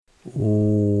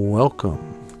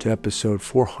Welcome to episode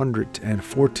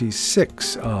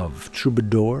 446 of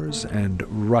Troubadours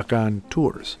and Rock On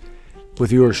Tours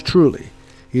with yours truly,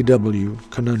 E.W.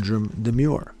 Conundrum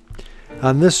Demure.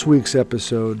 On this week's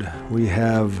episode, we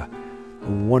have a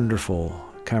wonderful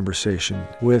conversation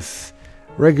with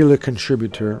regular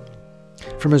contributor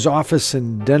from his office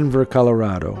in Denver,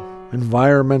 Colorado,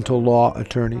 environmental law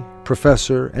attorney,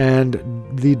 professor, and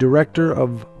the director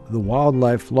of the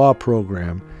Wildlife Law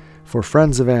Program for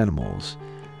Friends of Animals,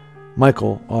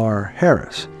 Michael R.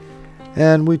 Harris.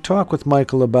 And we talk with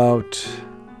Michael about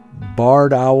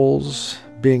barred owls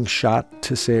being shot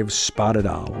to save spotted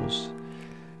owls,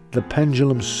 the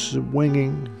pendulum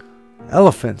swinging,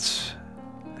 elephants,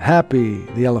 Happy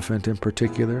the elephant in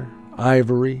particular,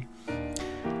 Ivory,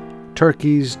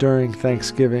 turkeys during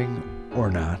Thanksgiving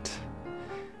or not,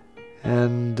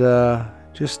 and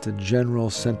just a general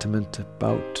sentiment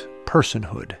about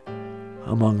personhood,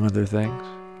 among other things.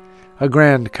 A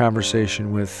grand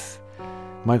conversation with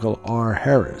Michael R.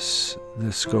 Harris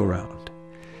this go-round.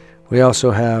 We also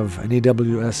have an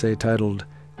EW essay titled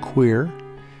Queer,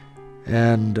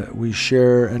 and we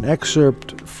share an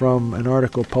excerpt from an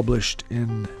article published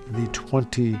in the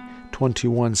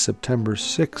 2021 September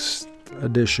 6th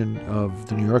edition of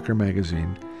the New Yorker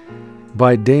magazine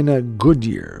by Dana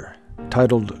Goodyear,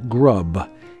 titled Grub,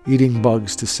 Eating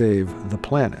Bugs to Save the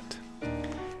Planet.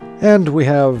 And we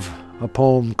have a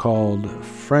poem called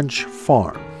French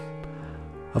Farm.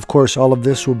 Of course, all of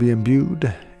this will be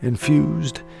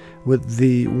infused with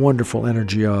the wonderful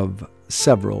energy of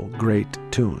several great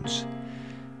tunes.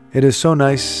 It is so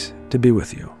nice to be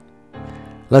with you.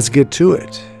 Let's get to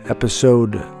it.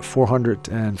 Episode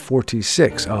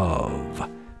 446 of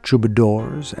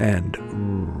Troubadours and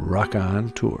Rock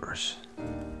On Tours.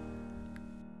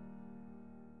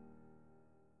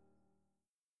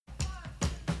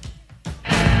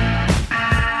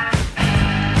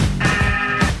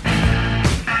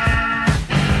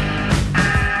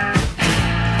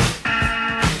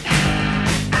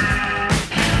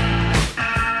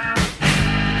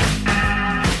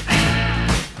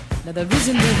 The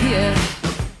reason we're here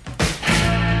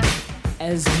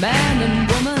as man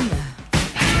and woman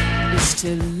is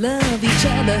to love each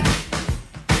other,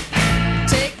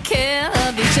 take care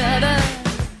of each other.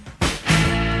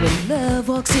 When love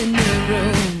walks in the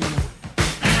room,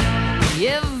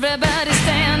 everybody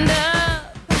stand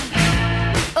up.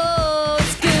 Oh,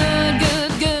 it's good,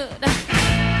 good, good,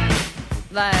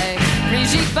 like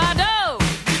Brigitte Bardot.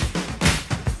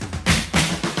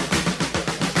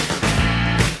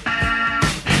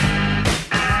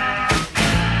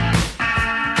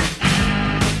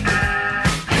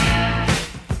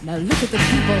 Now look at the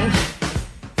people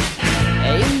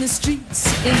in the streets,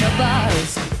 in the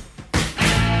bars.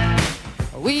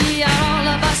 We are all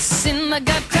of us in the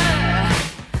gutter.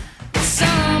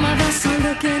 Some of us are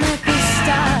looking at the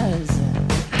stars.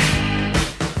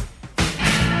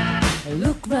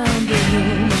 Look round the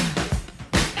room.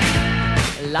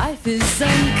 Life is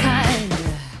unkind.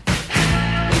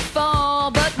 We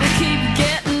fall, but we keep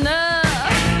getting up.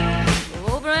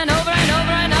 Over and over and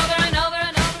over and over and over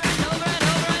and over and over and over and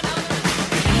over.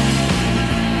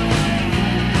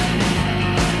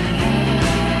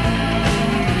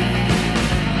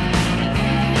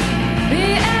 Me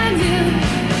and you,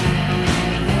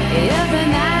 every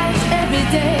night, every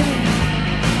day,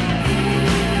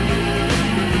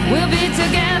 we'll be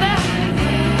together,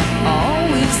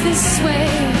 always this way.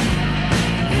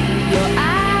 Your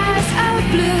eyes are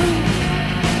blue,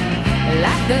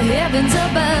 like the heavens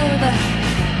above.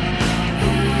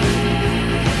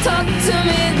 Talk to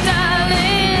me,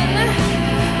 darling,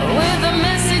 with a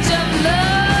message of love.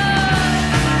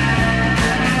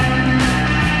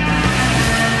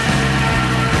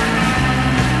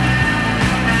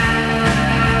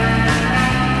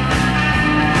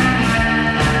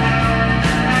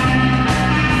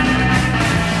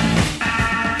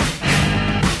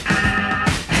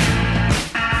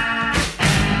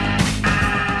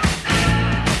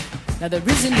 Now the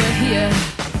reason we're here,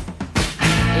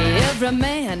 every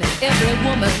man, every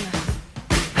woman,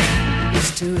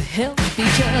 is to help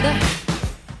each other,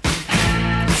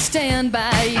 stand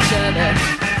by each other.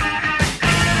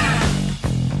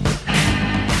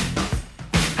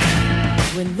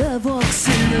 When love walks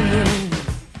in the room,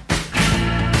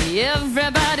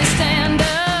 everybody stand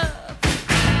up.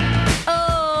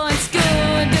 Oh, it's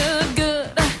good, good, good.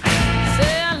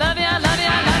 Say I love you, I love you,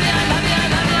 I love you, I love you, I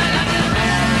love you, I love you.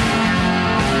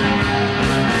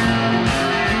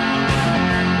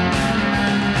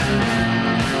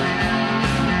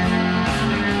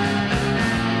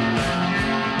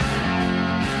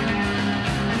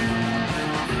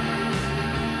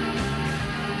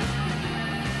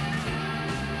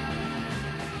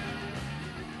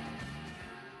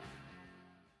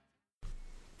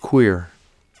 Queer.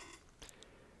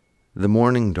 The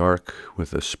morning dark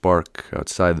with a spark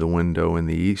outside the window in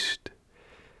the east,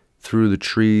 through the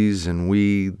trees and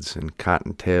weeds and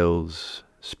cottontails,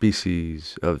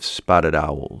 species of spotted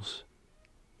owls.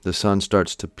 The sun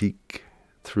starts to peek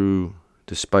through,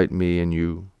 despite me and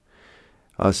you,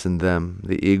 us and them,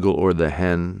 the eagle or the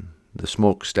hen, the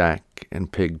smokestack and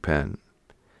pig pen.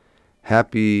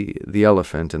 Happy the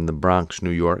elephant in the Bronx, New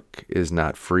York, is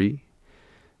not free.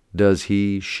 Does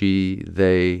he, she,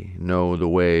 they know the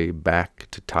way back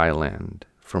to Thailand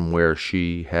from where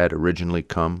she had originally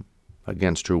come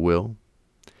against her will?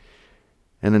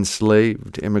 An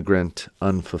enslaved immigrant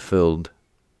unfulfilled.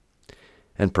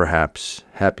 And perhaps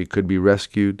Happy could be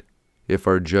rescued if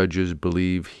our judges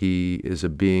believe he is a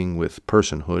being with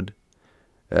personhood,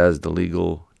 as the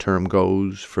legal term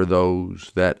goes for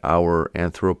those that our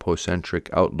anthropocentric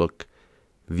outlook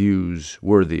views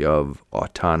worthy of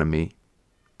autonomy.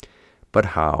 But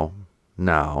how,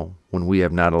 now, when we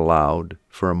have not allowed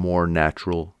for a more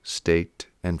natural state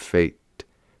and fate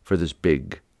for this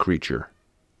big creature?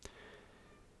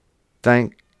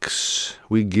 Thanks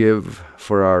we give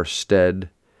for our stead,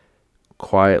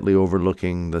 quietly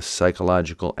overlooking the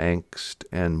psychological angst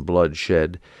and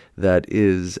bloodshed that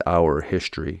is our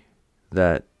history,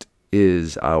 that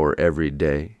is our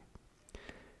everyday.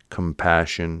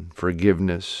 Compassion,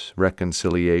 forgiveness,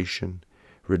 reconciliation,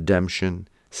 redemption,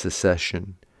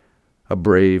 secession, a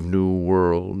brave new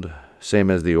world, same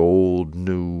as the old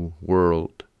new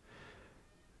world.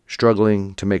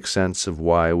 Struggling to make sense of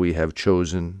why we have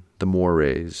chosen the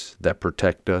mores that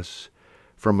protect us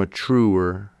from a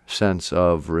truer sense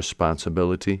of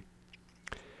responsibility.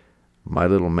 My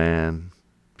little man,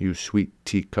 you sweet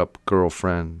teacup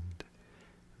girlfriend,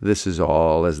 this is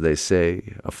all, as they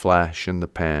say, a flash in the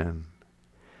pan.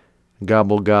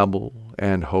 Gobble gobble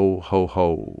and ho ho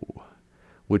ho.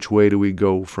 Which way do we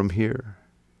go from here?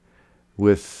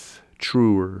 With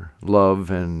truer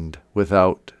love and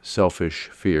without selfish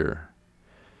fear.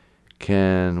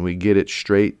 Can we get it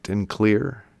straight and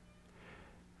clear?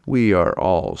 We are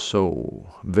all so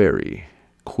very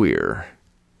queer.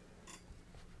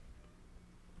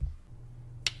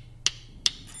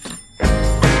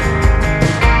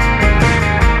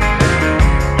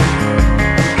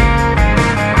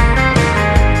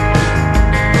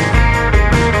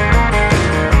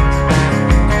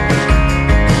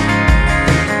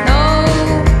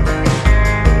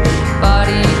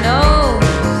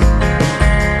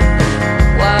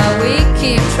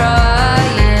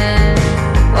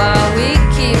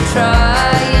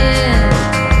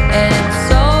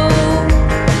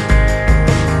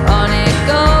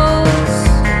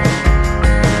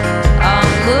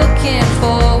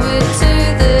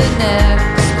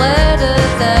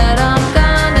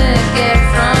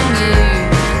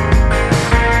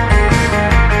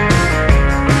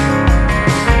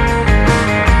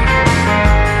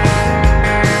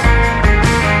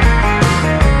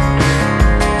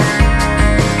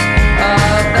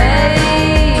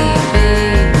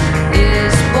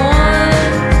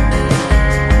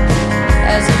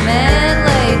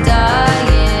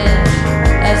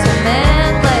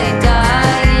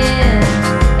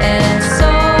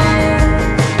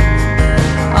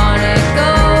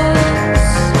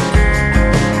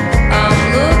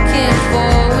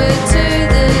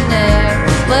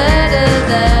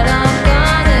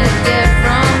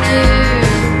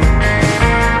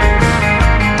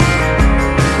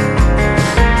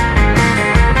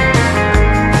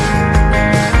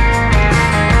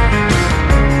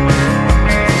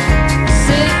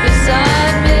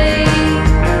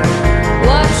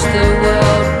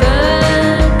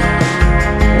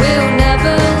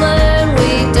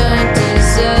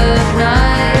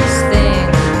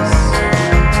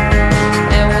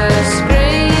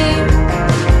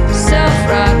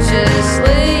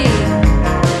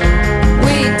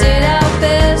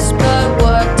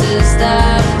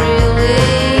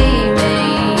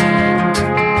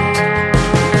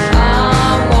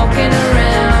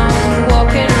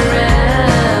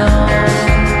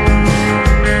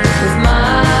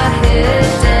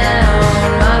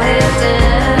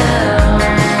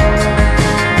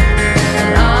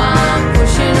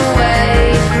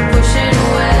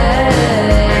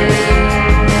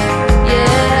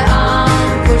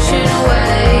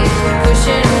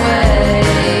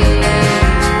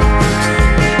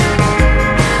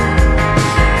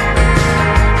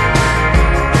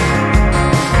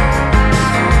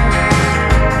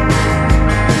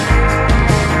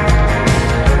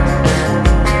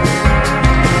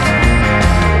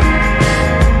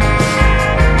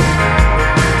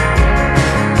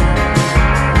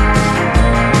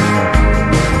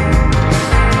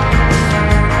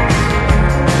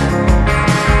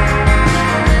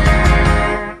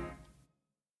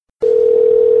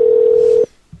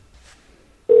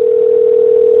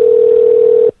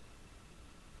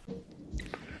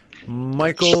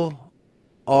 Michael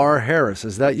R. Harris.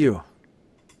 Is that you?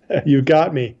 You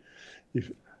got me.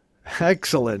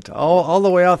 Excellent. All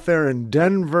the way out there in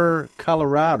Denver,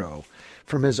 Colorado,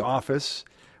 from his office.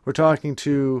 We're talking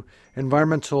to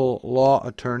environmental law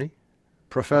attorney,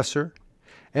 professor,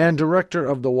 and director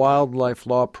of the Wildlife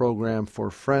Law Program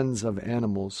for Friends of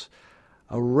Animals,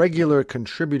 a regular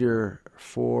contributor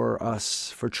for us,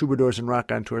 for Troubadours and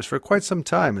Rock on Tours, for quite some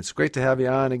time. It's great to have you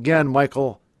on again,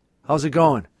 Michael. How's it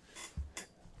going?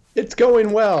 It's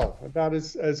going well, about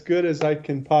as good as I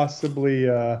can possibly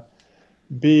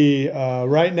be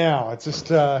right now. It just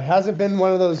hasn't been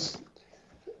one of those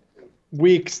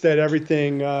weeks that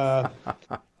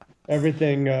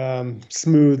everything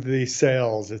smoothly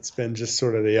sails. It's been just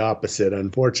sort of the opposite,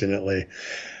 unfortunately.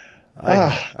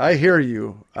 I hear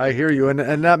you.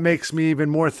 And that makes me even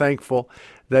more thankful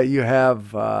that you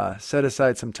have set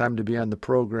aside some time to be on the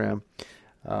program.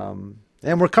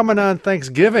 And we're coming on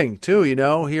Thanksgiving, too,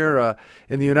 here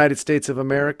in the United States of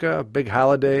America, a big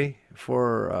holiday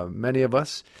for many of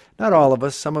us. Not all of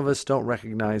us. Some of us don't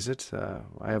recognize it.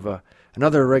 I have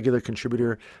another regular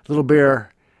contributor, Little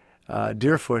Bear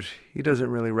Deerfoot. He doesn't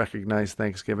really recognize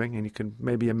Thanksgiving, and you can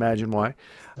maybe imagine why.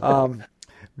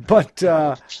 But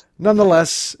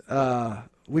nonetheless,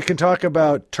 we can talk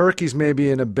about turkeys maybe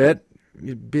in a bit,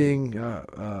 being,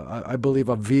 I believe,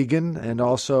 a vegan and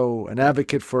also an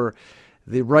advocate for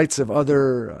the rights of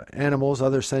other animals,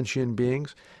 other sentient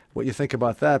beings, what you think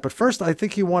about that. But first, I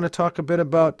think you want to talk a bit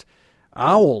about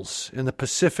owls in the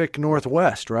Pacific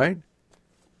Northwest, right?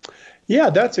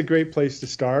 Yeah, that's a great place to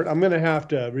start. I'm going to have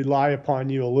to rely upon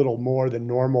you a little more than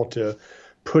normal to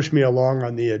push me along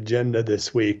on the agenda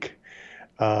this week.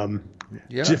 For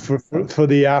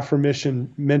the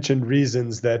aforementioned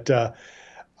reasons that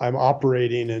I'm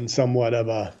operating in somewhat of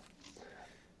a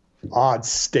odd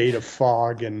state of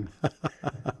fog and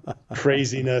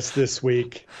craziness this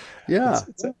week. Yeah,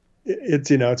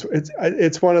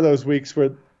 it's one of those weeks where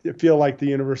you feel like the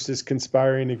universe is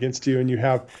conspiring against you, and you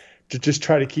have to just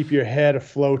try to keep your head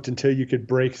afloat until you could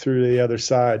break through to the other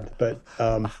side. But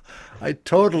I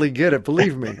totally get it.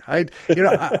 Believe me,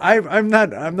 I'm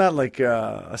not like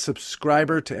a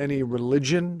subscriber to any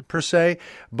religion per se,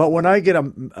 but when I get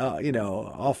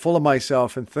all full of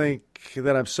myself and think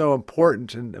that I'm so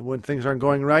important, and when things aren't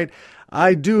going right,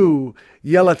 I do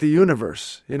yell at the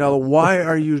universe.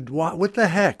 What the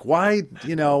heck? Why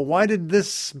did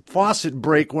this faucet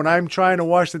break when I'm trying to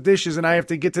wash the dishes and I have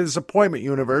to get to this appointment,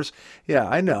 universe? Yeah,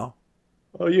 I know.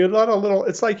 Well,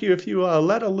 it's like if you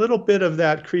let a little bit of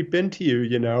that creep into you,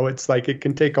 it's like it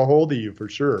can take a hold of you for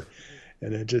sure.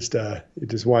 And it just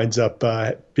winds up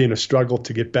being a struggle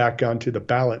to get back onto the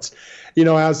balance.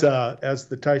 As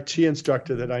the Tai Chi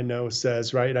instructor that I know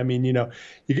says, right? I mean,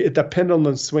 if the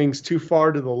pendulum swings too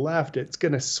far to the left, it's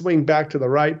going to swing back to the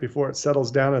right before it settles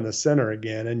down in the center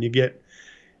again. And you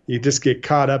just get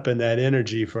caught up in that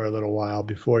energy for a little while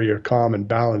before you're calm and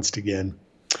balanced again.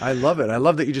 I love it. I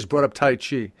love that you just brought up Tai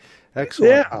Chi. Excellent.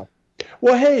 Yeah.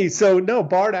 Well, hey,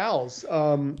 barred owls.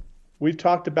 We've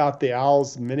talked about the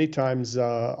owls many times,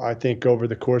 I think, over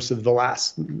the course of the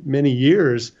last many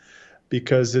years,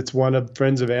 because it's one of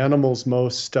Friends of Animals'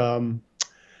 most,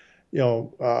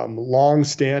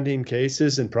 long-standing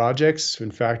cases and projects. In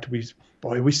fact, we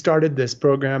started this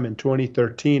program in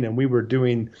 2013, and we were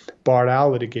doing barred owl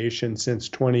litigation since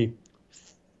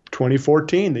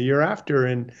 2014, the year after.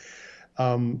 And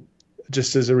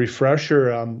just as a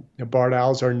refresher, barred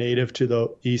owls are native to the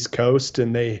East Coast,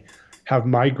 and they have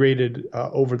migrated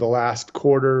over the last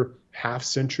half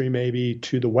century maybe,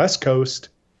 to the West Coast,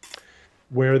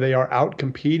 where they are out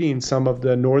competing some of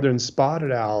the northern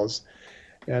spotted owls.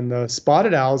 And the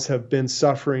spotted owls have been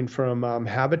suffering from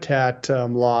habitat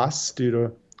loss due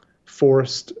to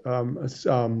forest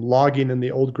logging in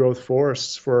the old growth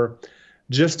forests for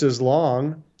just as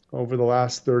long, over the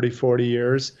last 30, 40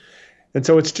 years. And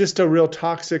so it's just a real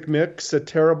toxic mix, a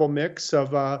terrible mix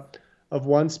of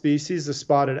one species, the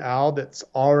spotted owl, that's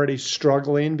already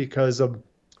struggling because of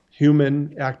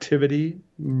human activity,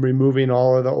 removing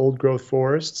all of the old growth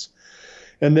forests.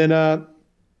 And then a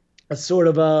sort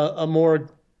of a more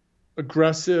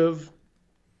aggressive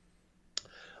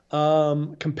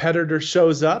competitor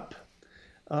shows up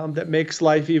that makes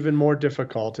life even more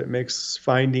difficult. It makes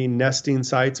finding nesting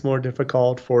sites more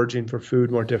difficult, foraging for food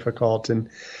more difficult. And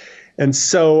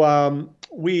so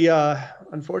we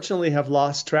unfortunately have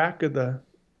lost track of the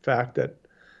fact that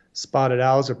spotted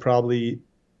owls are probably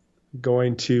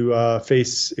going to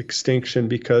face extinction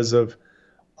because of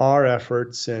our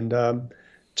efforts, and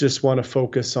just want to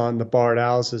focus on the barred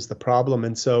owls as the problem.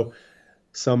 And so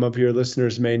some of your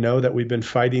listeners may know that we've been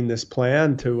fighting this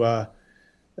plan to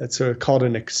called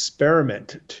an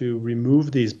experiment to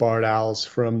remove these barred owls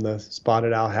from the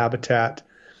spotted owl habitat.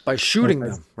 By shooting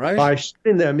them, right? By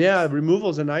shooting them, yeah. Removal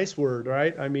is a nice word,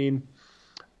 right? I mean,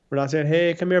 we're not saying,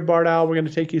 "Hey, come here, barred owl. We're going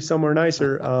to take you somewhere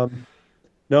nicer."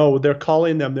 No, they're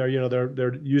calling them. They're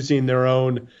using their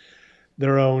own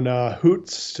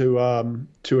hoots to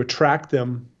attract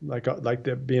them, like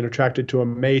they're being attracted to a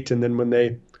mate, and then when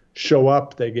they show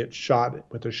up, they get shot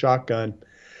with a shotgun.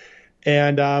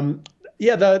 And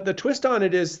the twist on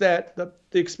it is that the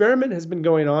experiment has been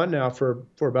going on now for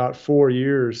about 4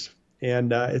 years,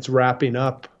 and it's wrapping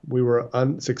up. We were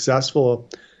unsuccessful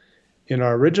in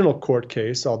our original court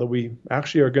case, although we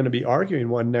actually are going to be arguing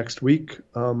one next week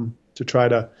to try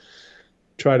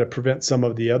to prevent some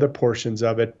of the other portions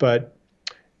of it. But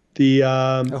who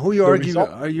are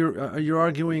you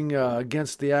arguing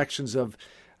against the actions of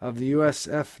the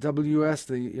USFWS,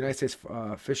 the United States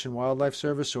Fish and Wildlife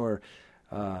Service, or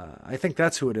I think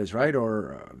that's who it is, right?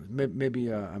 Or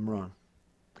maybe I'm wrong.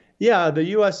 Yeah, the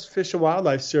U.S. Fish and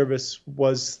Wildlife Service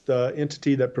was the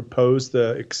entity that proposed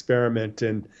the experiment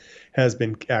and has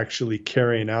been actually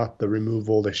carrying out the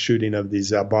removal, the shooting of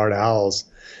these barred owls.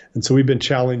 And so we've been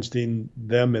challenging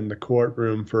them in the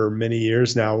courtroom for many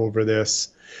years now over this.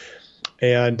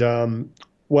 And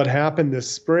what happened this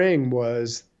spring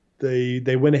was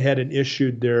they went ahead and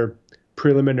issued their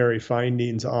preliminary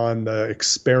findings on the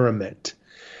experiment.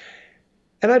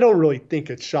 And I don't really think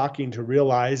it's shocking to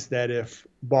realize that if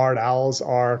barred owls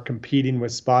are competing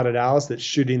with spotted owls, that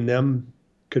shooting them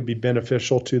could be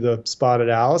beneficial to the spotted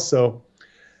owls. So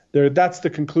that's the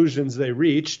conclusions they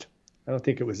reached. I don't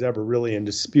think it was ever really in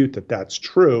dispute that that's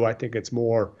true. I think it's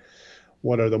more,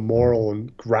 what are the moral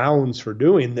grounds for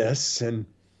doing this, and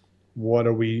what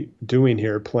are we doing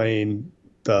here, playing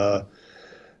the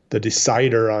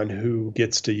decider on who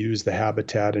gets to use the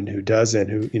habitat and who doesn't?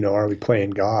 Who, are we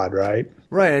playing God, right?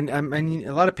 Right, and I mean,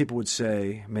 a lot of people would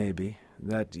say maybe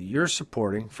that you're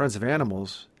supporting Friends of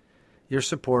Animals. You're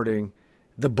supporting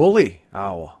the bully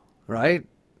owl, right?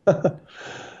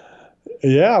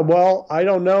 Yeah, well, I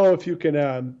don't know if you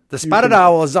can. The spotted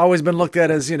owl has always been looked at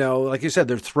as, like you said,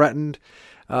 they're threatened.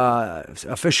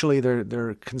 Officially,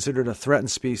 they're considered a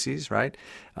threatened species, right?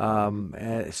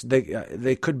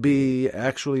 They could be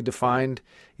actually defined,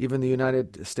 even the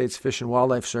United States Fish and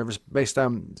Wildlife Service, based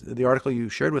on the article you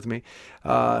shared with me,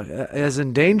 as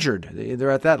endangered.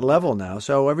 They're at that level now.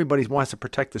 So everybody wants to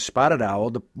protect the spotted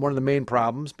owl. One of the main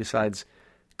problems, besides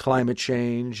climate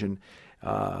change and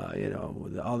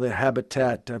all the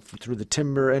habitat through the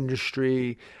timber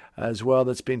industry as well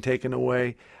that's being taken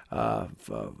away,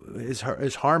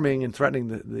 is harming and threatening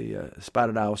the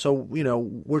spotted owl. So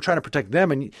we're trying to protect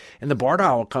them, and the barred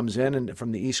owl comes in and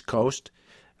from the East Coast.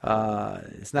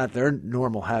 It's not their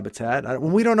normal habitat.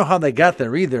 We don't know how they got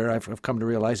there either. I've come to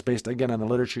realize, based again on the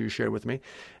literature you shared with me,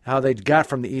 how they got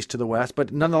from the east to the west.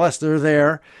 But nonetheless, they're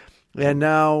there. And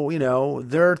now,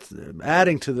 they're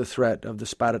adding to the threat of the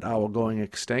spotted owl going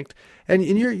extinct. And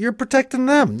you're protecting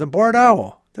them, the barred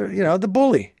owl, the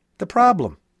bully, the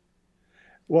problem.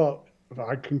 Well,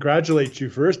 I congratulate you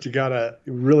first. You got a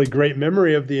really great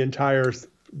memory of the entire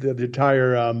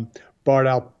barred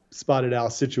owl, spotted owl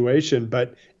situation.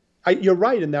 But you're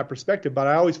right in that perspective. But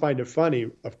I always find it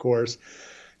funny, of course,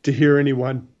 to hear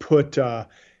anyone put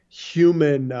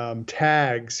human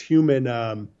tags,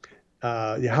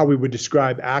 how we would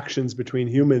describe actions between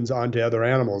humans onto other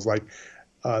animals. Like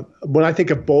when I think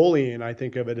of bullying, I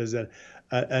think of it as an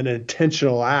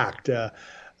intentional act, an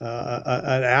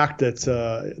act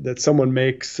that someone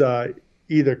makes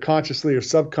either consciously or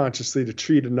subconsciously to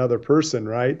treat another person.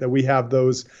 Right? That we have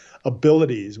those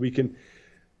abilities. We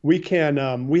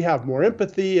have more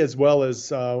empathy, as well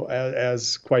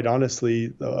as quite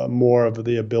honestly more of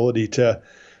the ability to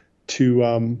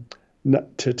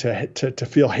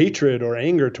feel hatred or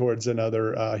anger towards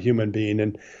another human being.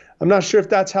 And I'm not sure if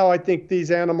that's how I think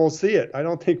these animals see it. I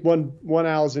don't think one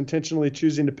owl is intentionally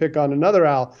choosing to pick on another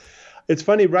owl. It's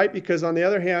funny, right? Because on the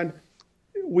other hand,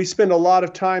 we spend a lot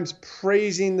of times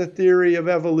praising the theory of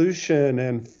evolution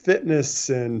and fitness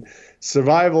and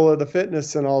survival of the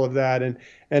fitness and all of that. And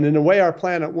in a way, our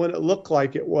planet wouldn't look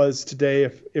like it was today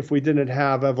if we didn't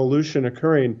have evolution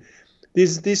occurring.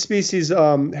 These species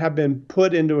have been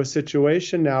put into a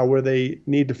situation now where they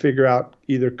need to figure out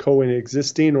either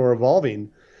coexisting or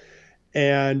evolving.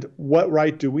 And what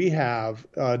right do we have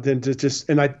then to just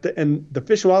and the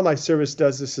Fish and Wildlife Service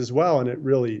does this as well, and it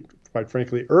really, quite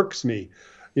frankly, irks me.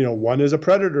 One is a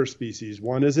predator species,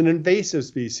 one is an invasive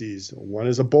species, one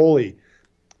is a bully.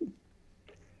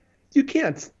 You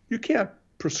can't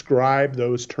prescribe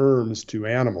those terms to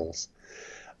animals.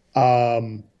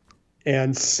 And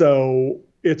so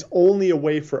it's only a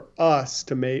way for us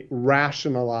to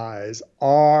rationalize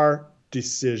our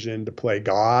decision to play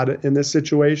God in this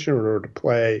situation, or to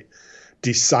play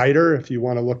decider, if you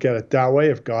want to look at it that way,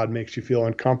 if God makes you feel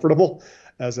uncomfortable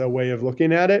as a way of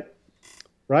looking at it,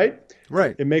 right?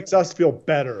 Right. It makes us feel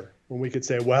better when we could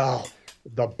say, well,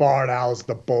 the barred owl's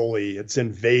the bully. It's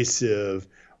invasive.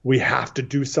 We have to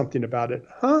do something about it.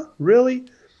 Huh? Really?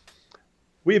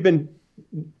 We've been,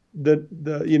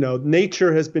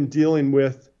 nature has been dealing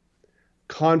with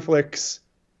conflicts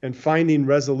and finding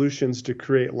resolutions to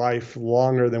create life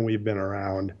longer than we've been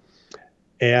around.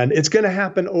 And it's going to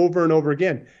happen over and over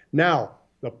again. Now,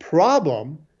 the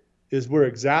problem is we're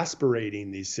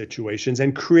exasperating these situations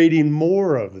and creating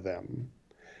more of them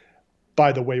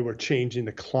by the way we're changing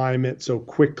the climate so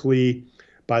quickly,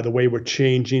 by the way we're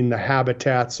changing the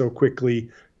habitat so quickly,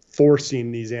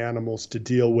 forcing these animals to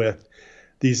deal with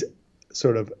these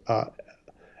sort of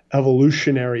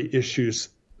evolutionary issues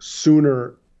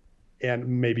sooner and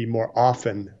maybe more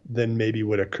often than maybe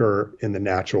would occur in the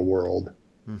natural world.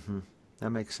 Mm-hmm. That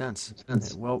makes sense.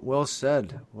 Well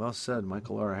said. Well said,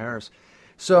 Michael R. Harris.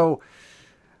 So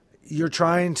you're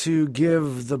trying to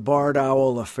give the barred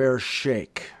owl a fair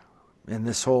shake in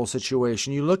this whole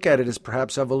situation. You look at it as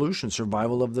perhaps evolution,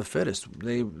 survival of the fittest.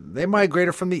 They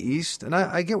migrated from the east, and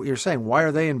I get what you're saying. Why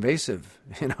are they invasive?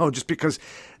 Just because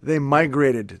they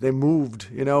migrated, they moved.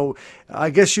 I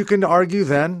guess you can argue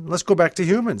then, let's go back to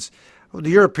humans. Well,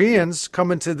 the Europeans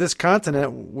coming to this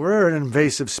continent, we're an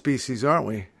invasive species, aren't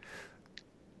we?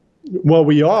 Well,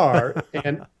 we are,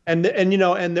 and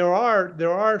there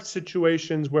are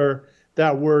situations where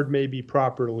that word may be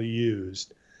properly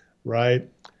used, right?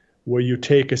 Where you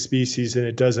take a species and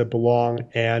it doesn't belong,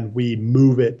 and we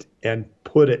move it and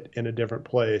put it in a different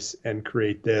place and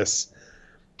create this.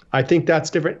 I think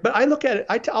that's different. But I look at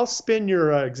it. I'll spin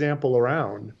your example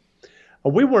around.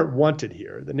 We weren't wanted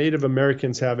here. The Native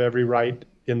Americans have every right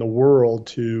in the world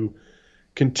to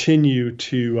continue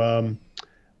to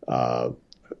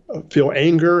feel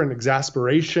anger and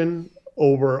exasperation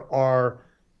over our,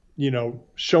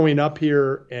 showing up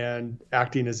here and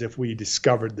acting as if we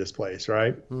discovered this place,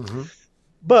 right? Mm-hmm.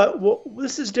 But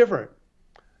this is different.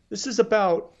 This is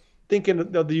about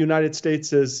thinking of the United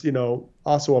States as,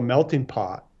 also a melting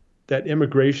pot, that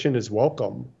immigration is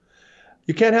welcome.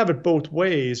 You can't have it both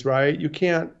ways, right? You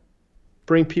can't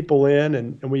bring people in,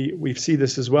 and we see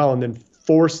this as well, and then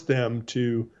force them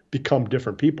to become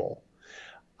different people.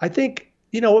 I think,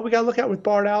 what we got to look at with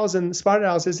barred owls and spotted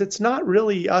owls is it's not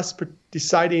really us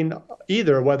deciding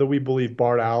either whether we believe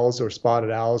barred owls or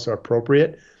spotted owls are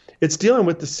appropriate. It's dealing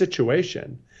with the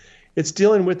situation. It's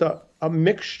dealing with a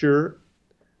mixture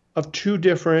of two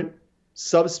different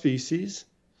subspecies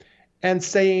and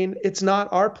saying it's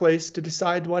not our place to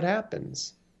decide what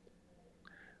happens.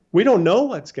 We don't know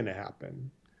what's going to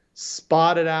happen.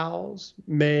 Spotted owls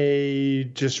may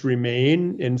just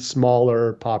remain in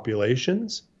smaller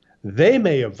populations. They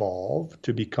may evolve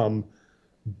to become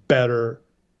better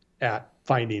at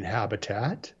finding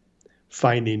habitat,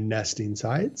 finding nesting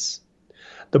sites.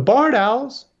 The barred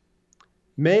owls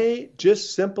may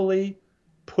just simply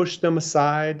push them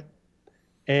aside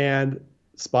and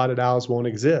spotted owls won't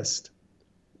exist.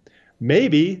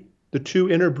 Maybe the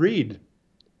two interbreed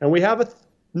and we have a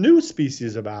new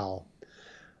species of owl.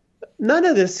 None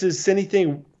of this is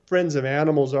anything friends of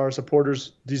animals, our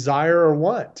supporters, desire or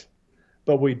want.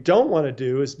 But what we don't want to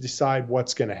do is decide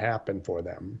what's going to happen for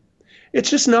them. It's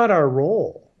just not our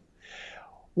role.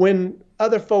 When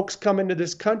other folks come into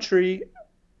this country,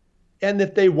 and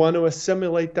if they want to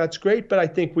assimilate, that's great. But I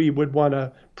think we would want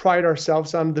to pride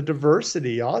ourselves on the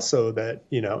diversity also that,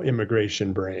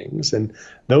 immigration brings. And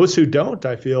those who don't,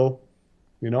 I feel,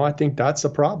 I think that's a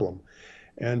problem.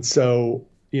 And so,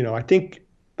 I think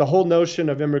the whole notion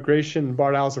of immigration and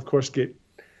barred owls, of course,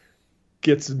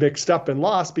 gets mixed up and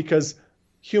lost because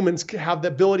humans have the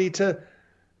ability to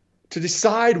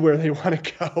decide where they want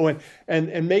to go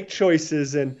and make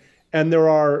choices. And there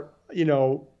are,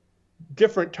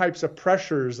 different types of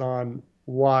pressures on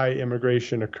why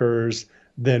immigration occurs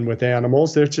than with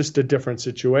animals. There's just a different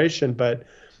situation. But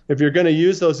if you're going to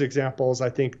use those examples, I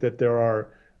think that there are,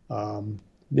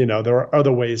 there are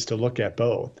other ways to look at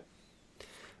both.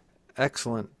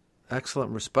 Excellent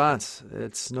response.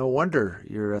 It's no wonder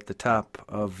you're at the top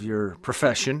of your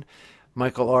profession.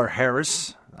 Michael R.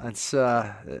 Harris. It's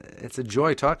a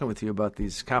joy talking with you about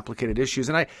these complicated issues.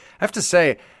 And I have to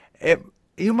say,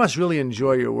 you must really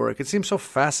enjoy your work. It seems so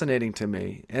fascinating to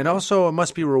me. And also it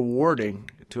must be rewarding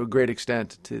to a great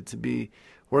extent to be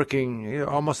working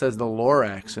almost as the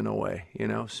Lorax in a way,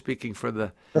 speaking for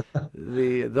the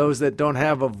those that don't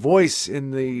have a voice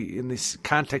in this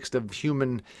context of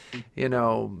human,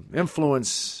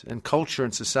 influence and culture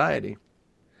and society.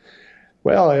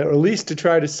 Well, at least to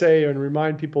try to say and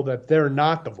remind people that they're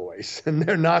not the voice and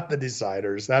they're not the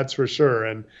deciders, that's for sure.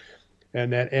 And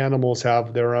that animals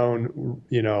have their own,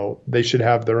 they should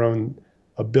have their own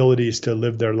abilities to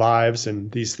live their lives.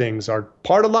 And these things are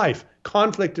part of life.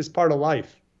 Conflict is part of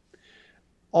life.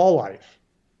 All life,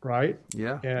 right?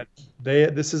 Yeah. And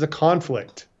this is a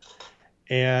conflict.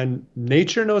 And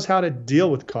nature knows how to deal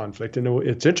with conflict. And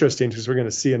it's interesting because we're going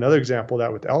to see another example of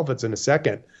that with elephants in a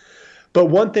second. But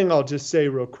one thing I'll just say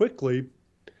real quickly,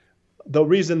 the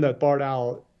reason that barred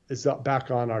owl is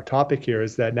back on our topic here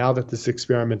is that now that this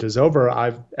experiment is over,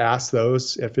 I've asked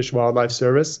those at Fish and Wildlife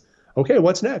Service, okay,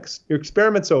 what's next? Your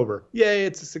experiment's over. Yay,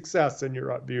 it's a success in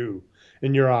your view,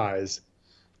 in your eyes.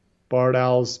 Barred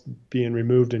owls being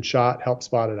removed and shot help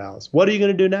spotted owls. What are you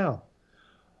going to do now?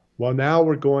 Well, now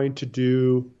we're going to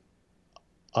do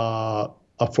a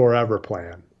forever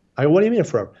plan. What do you mean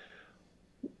forever?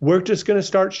 We're just going to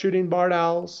start shooting barred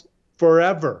owls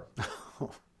forever.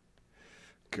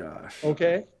 Gosh.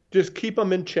 Okay? Just keep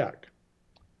them in check.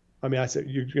 I mean, I said,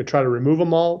 you're going to try to remove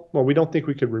them all? Well, we don't think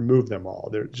we could remove them all.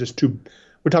 They're just too,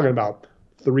 we're talking about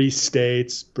 3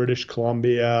 states, British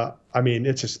Columbia. I mean,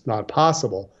 it's just not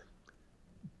possible.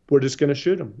 We're just going to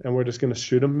shoot them, and we're just going to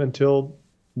shoot them until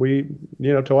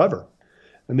till ever.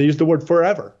 And they use the word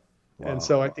forever. Wow. And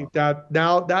so I think that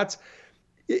now that's,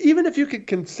 even if you could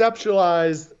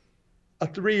conceptualize a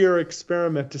 3-year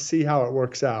experiment to see how it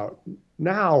works out,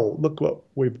 now look what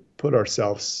we've put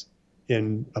ourselves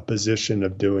in a position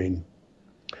of doing.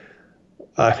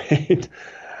 I mean,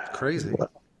 crazy.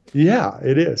 Yeah,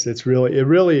 it is. It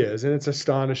really is. And it's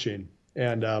astonishing.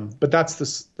 And, but that's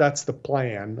the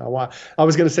plan. I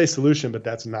was going to say solution, but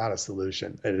that's not a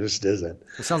solution. It just isn't.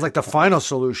 It sounds like the final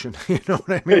solution. You know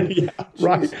what I mean? Yeah,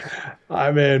 right.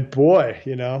 I mean, boy,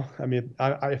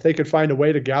 if they could find a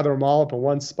way to gather them all up in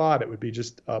one spot, it would be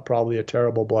just probably a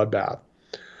terrible bloodbath.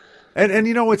 And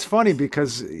it's funny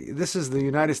because this is the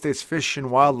United States Fish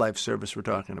and Wildlife Service we're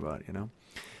talking about,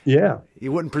 Yeah.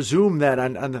 You wouldn't presume that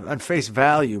on face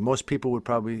value. Most people would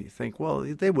probably think, well,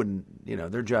 they wouldn't,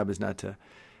 their job is not to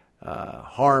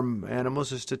harm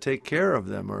animals, is to take care of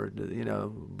them,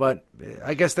 but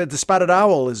I guess that the spotted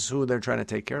owl is who they're trying to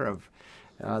take care of.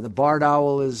 The barred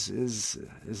owl is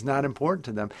not important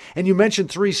to them. And you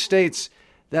mentioned 3 states.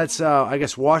 That's, I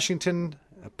guess, Washington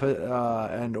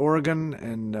and Oregon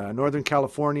and Northern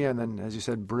California, and then, as you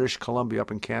said, British Columbia up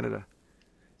in Canada.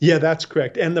 Yeah, that's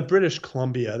correct. And the British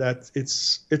Columbia,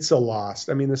 it's a loss.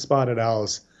 I mean, the spotted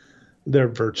owls, they're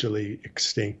virtually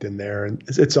extinct in there, and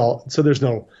it's all. So there's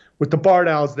no, with the barred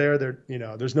owls there,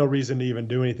 there's no reason to even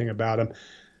do anything about them.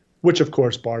 Which, of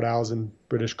course, barred owls in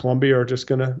British Columbia are just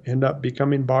going to end up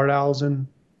becoming barred owls in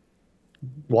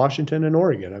Washington and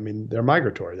Oregon. I mean, they're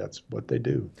migratory. That's what they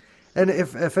do. And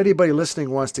if anybody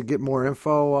listening wants to get more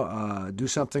info, do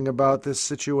something about this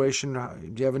situation,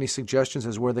 do you have any suggestions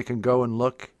as where they can go and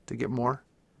look to get more?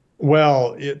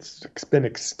 Well, it's been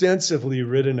extensively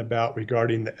written about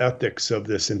regarding the ethics of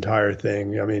this entire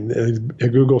thing. I mean, a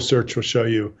Google search will show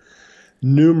you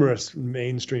numerous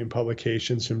mainstream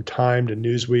publications from Time to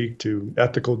Newsweek to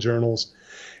ethical journals.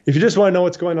 If you just want to know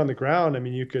what's going on the ground, I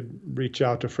mean, you could reach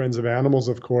out to Friends of Animals,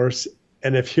 of course.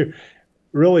 And if you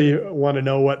really want to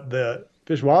know what the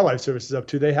Fish and Wildlife Service is up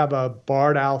to, they have a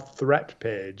barred owl threat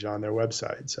page on their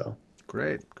website. So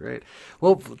great.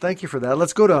 Well, thank you for that.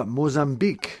 Let's go to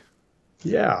Mozambique.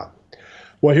 Yeah.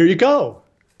 Well, here you go.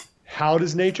 How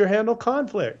does nature handle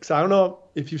conflicts? I don't know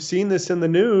if you've seen this in the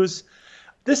news.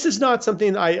 This is not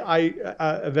something I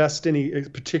invest any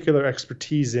particular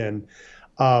expertise in.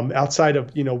 Outside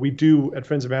of, we do at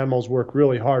Friends of Animals work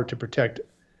really hard to protect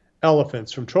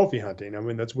elephants from trophy hunting. I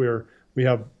mean, that's where we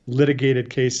have litigated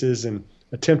cases and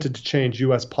attempted to change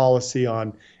U.S. policy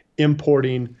on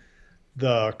importing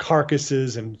the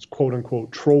carcasses and quote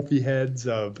unquote trophy heads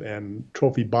and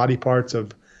trophy body parts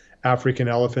of African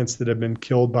elephants that have been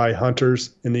killed by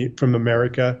hunters from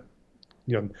America.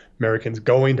 Americans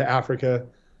going to Africa,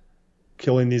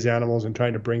 killing these animals and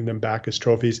trying to bring them back as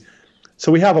trophies.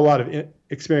 So we have a lot of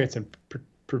experience in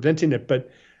preventing it. But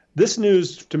this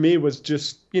news to me was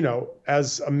just,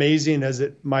 as amazing as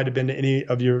it might have been to any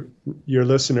of your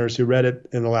listeners who read it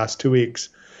in the last 2 weeks,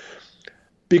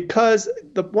 because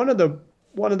one of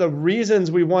the reasons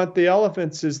we want the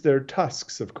elephants is their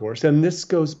tusks, of course. And this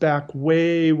goes back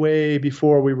way, way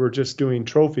before we were just doing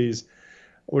trophies.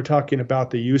 We're talking about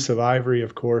the use of ivory,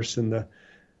 of course, and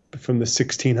from the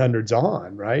 1600s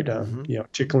on, right?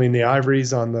 Tickling the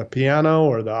ivories on the piano,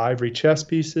 or the ivory chess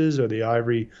pieces, or the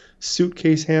ivory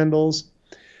suitcase handles.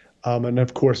 And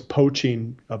of course,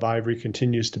 poaching of ivory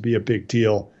continues to be a big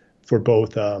deal for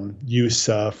both use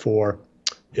for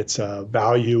its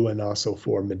value and also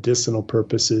for medicinal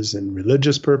purposes and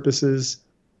religious purposes.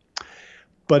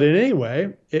 But in any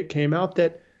way, it came out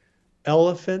that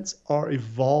elephants are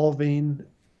evolving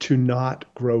to not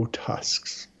grow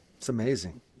tusks. It's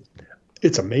amazing.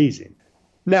 It's amazing.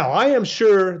 Now, I am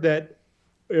sure that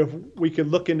if we could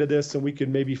look into this and we could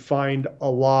maybe find a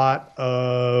lot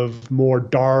of more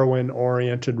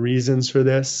Darwin-oriented reasons for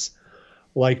this,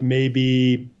 like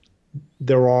maybe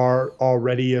there are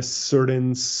already a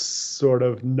certain sort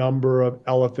of number of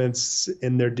elephants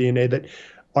in their DNA that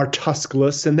are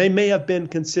tuskless, and they may have been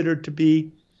considered to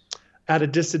be at a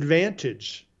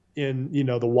disadvantage in,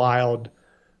 the wild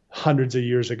hundreds of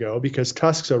years ago, because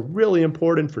tusks are really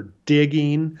important for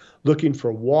digging, looking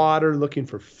for water, looking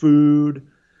for food,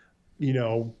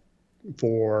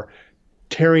 for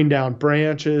tearing down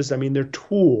branches. I mean, they're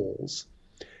tools.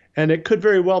 And it could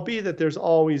very well be that there's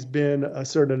always been a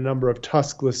certain number of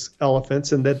tuskless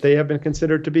elephants, and that they have been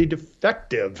considered to be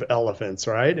defective elephants,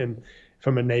 right? And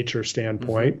from a nature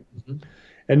standpoint. Mm-hmm.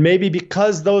 And maybe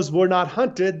because those were not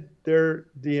hunted, their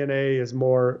DNA is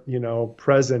more,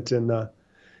 present in the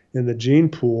gene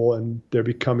pool, and they're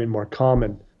becoming more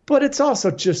common. But it's also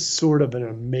just sort of an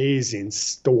amazing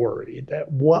story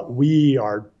that what we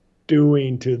are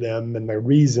doing to them, and the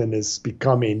reason is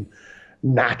becoming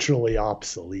naturally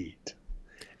obsolete.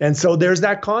 And so there's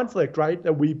that conflict, right,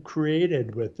 that we've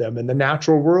created with them in the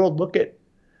natural world. Look at,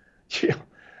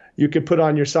 you could put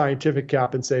on your scientific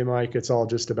cap and say, Mike, it's all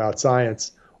just about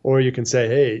science. Or you can say,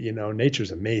 hey,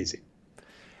 nature's amazing.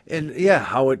 And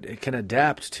how it can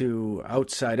adapt to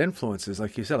outside influences,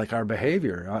 like you said, like our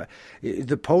behavior.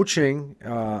 The poaching,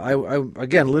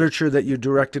 again, literature that you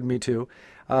directed me to,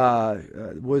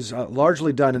 was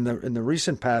largely done in the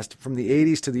recent past, from the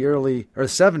 80s to the late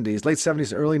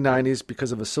 70s, early 90s,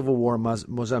 because of a civil war in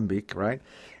Mozambique, right?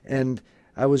 And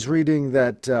I was reading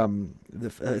that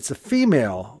it's a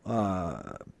female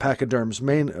pachyderms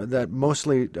that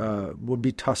mostly would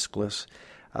be tuskless.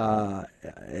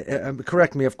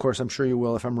 Correct me, of course, I'm sure you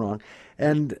will if I'm wrong.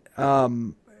 And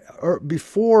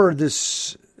before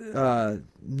this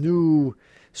new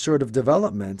sort of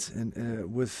development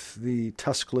with the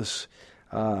tuskless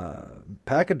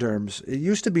pachyderms, it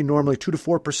used to be normally 2 to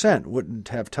 4% wouldn't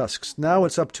have tusks. Now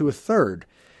it's up to a third.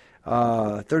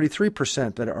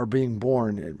 33% that are being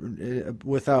born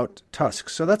without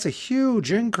tusks. So that's a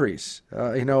huge increase,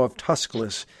 of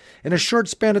tuskless in a short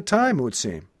span of time, it would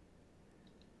seem.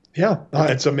 Yeah,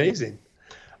 it's amazing.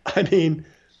 I mean,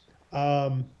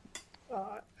 I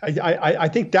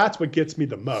think that's what gets me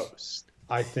the most,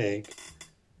 I think,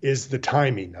 is the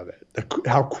timing of it,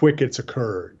 how quick it's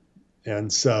occurred.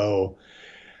 And so,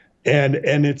 and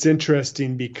it's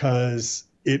interesting because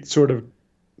it sort of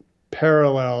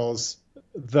parallels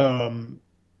the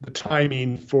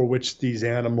timing for which these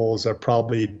animals have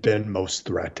probably been most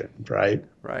threatened, right?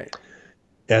 Right.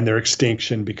 And their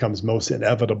extinction becomes most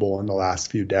inevitable in the last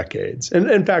few decades.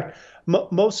 And in fact,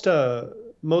 most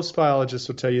biologists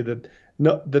will tell you that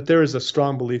there is a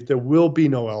strong belief there will be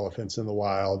no elephants in the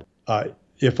wild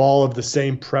if all of the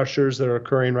same pressures that are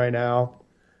occurring right now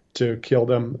to kill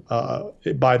them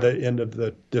by the end of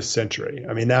this century.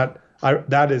 I mean, that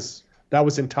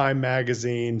was in Time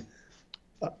magazine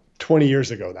 20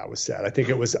 years ago. That was said. I think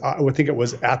it was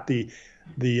at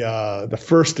the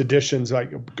first editions,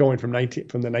 like going from the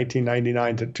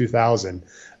 1999 to 2000.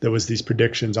 There was these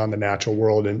predictions on the natural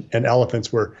world, and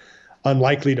elephants were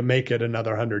unlikely to make it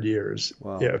another 100 years.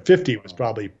 Wow. 50 was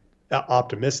probably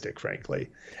optimistic, frankly.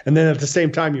 And then at the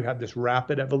same time, you have this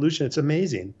rapid evolution. It's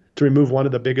amazing to remove one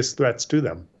of the biggest threats to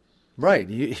them. Right.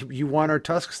 You want our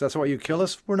tusks. That's why you kill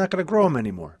us. We're not going to grow them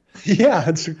anymore. Yeah,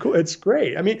 it's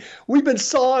great. I mean, we've been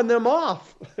sawing them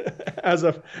off that's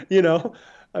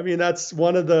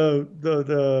one of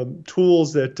the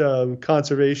tools that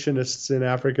conservationists in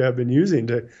Africa have been using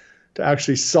to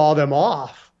actually saw them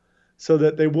off so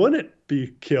that they wouldn't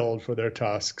be killed for their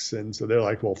tusks. And so they're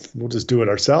like, well, we'll just do it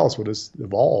ourselves. We'll just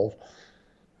evolve.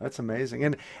 That's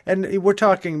amazing. And we're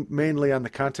talking mainly on the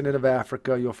continent of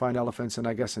Africa. You'll find elephants, and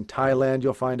I guess in Thailand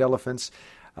you'll find elephants.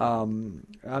 I'm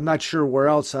not sure where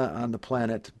else on the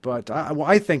planet, but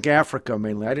I think Africa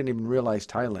mainly. I didn't even realize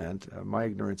Thailand. My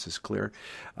ignorance is clear.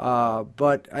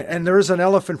 But there is an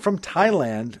elephant from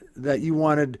Thailand that you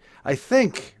wanted, I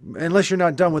think, unless you're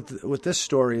not done with this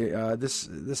story, this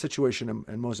situation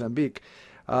in Mozambique.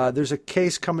 There's a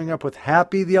case coming up with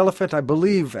Happy the elephant. I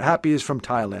believe Happy is from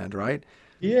Thailand, right?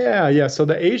 Yeah. So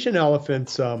the Asian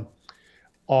elephants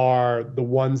are the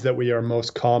ones that we are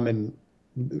most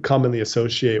commonly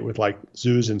associate with like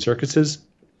zoos and circuses.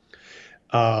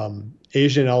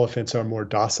 Asian elephants are more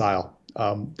docile.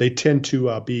 They tend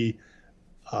to be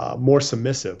more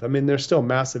submissive. I mean, they're still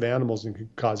massive animals and can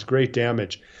cause great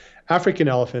damage. African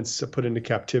elephants put into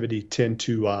captivity tend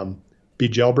to be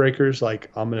jailbreakers.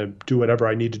 Like, I'm going to do whatever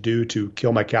I need to do to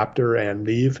kill my captor and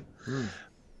leave.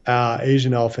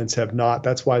 Asian elephants have not.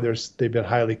 That's why they've been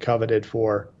highly coveted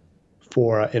for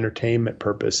entertainment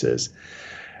purposes.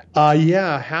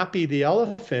 Happy the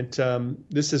elephant.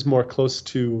 This is more close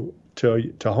to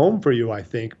home for you, I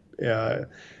think.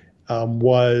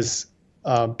 Was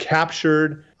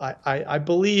captured. I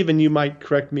believe, and you might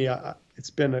correct me. It's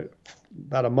been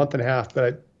about a month and a half, but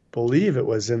I believe it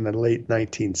was in the late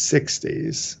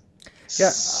 1960s.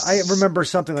 Yeah, I remember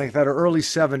something like that, or early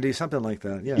 70s, something like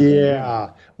that. Yeah. Yeah,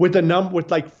 with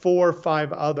like 4 or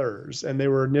 5 others, and they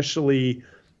were initially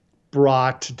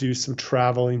brought to do some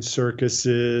traveling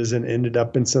circuses and ended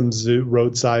up in some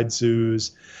roadside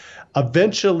zoos.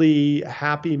 Eventually,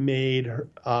 Happy made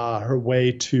her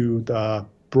way to the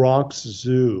Bronx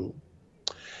Zoo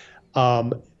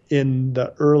in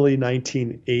the early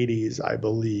 1980s, I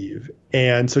believe.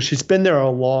 And so she's been there a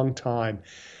long time.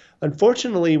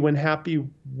 Unfortunately, when Happy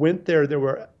went there, there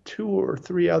were 2 or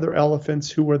 3 other elephants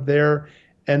who were there,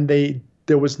 and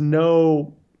there was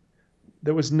no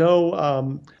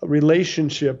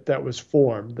relationship that was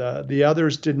formed. The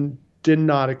others did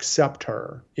not accept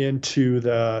her into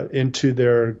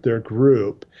their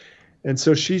group, and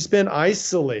so she's been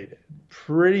isolated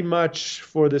pretty much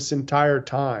for this entire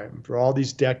time, for all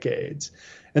these decades.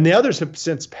 And the others have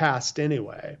since passed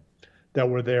anyway, that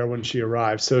were there when she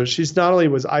arrived. So she's not only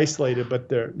was isolated, but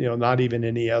there, not even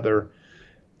any other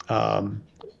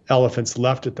elephants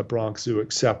left at the Bronx Zoo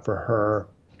except for her.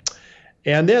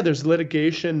 And there's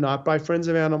litigation, not by Friends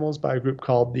of Animals, by a group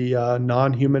called the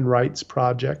Non-Human Rights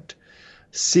Project,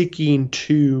 seeking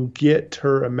to get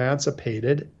her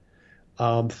emancipated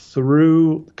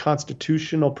through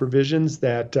constitutional provisions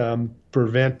that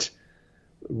prevent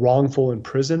wrongful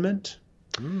imprisonment.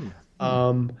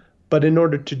 But in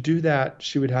order to do that,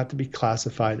 she would have to be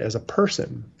classified as a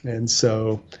person. And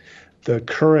so the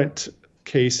current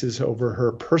case is over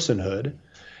her personhood,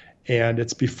 and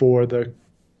it's before the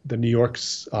New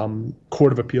York's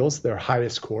Court of Appeals, their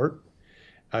highest court.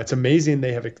 It's amazing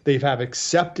they have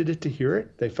accepted it to hear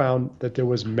it. They found that there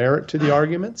was merit to the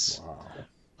arguments.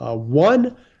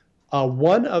 One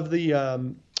of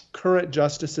the current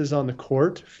justices on the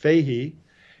court, Fahey,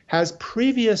 has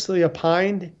previously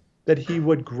opined that he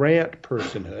would grant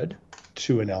personhood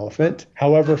to an elephant.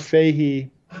 However, Fahey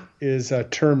is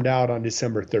termed out on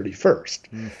December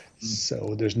 31st.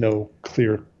 So there's no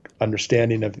clear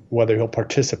understanding of whether he'll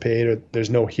participate, or there's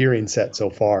no hearing set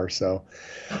so far. So,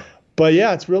 but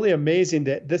yeah, it's really amazing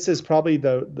that this is probably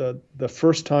the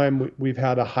first time we've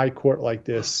had a high court like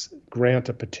this grant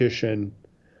a petition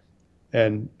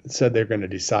and said they're going to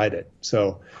decide it.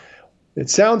 So it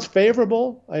sounds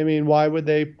favorable. I mean, why would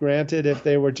they grant it if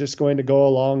they were just going to go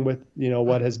along with,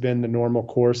 what has been the normal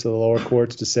course of the lower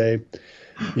courts to say,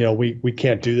 we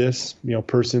can't do this.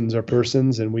 Persons are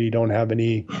persons, and we don't have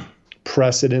any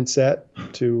precedent set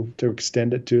to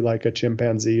extend it to like a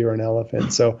chimpanzee or an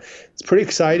elephant. So it's pretty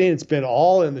exciting. It's been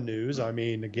all in the news. I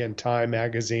mean, again, Time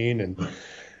magazine and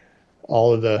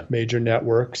all of the major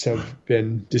networks have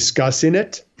been discussing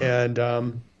it, and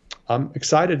I'm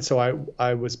excited. So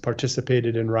I was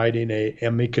participated in writing a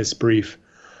amicus brief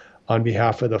on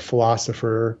behalf of the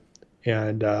philosopher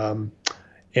and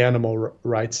animal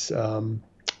rights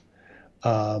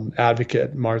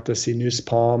advocate Martha C.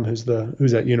 Nussbaum,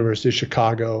 who's at University of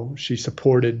Chicago. She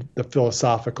supported the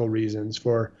philosophical reasons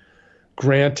for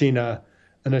granting an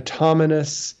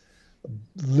autonomous,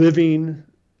 living,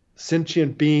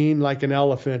 sentient being like an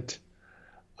elephant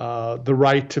the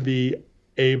right to be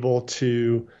able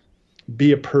to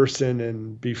be a person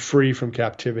and be free from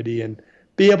captivity, and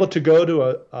be able to go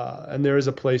to and there is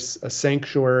a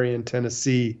sanctuary in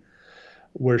Tennessee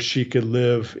where she could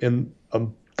live in a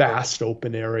vast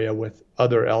open area with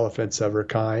other elephants of her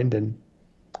kind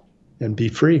and be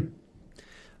free.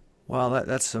 Well,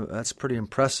 that's pretty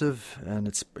impressive, and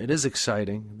it is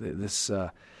exciting, this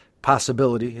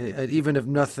possibility, even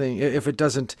if it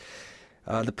doesn't,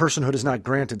 the personhood is not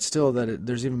granted, still that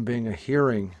there's even being a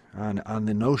hearing on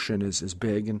the notion is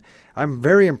big. And I'm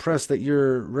very impressed that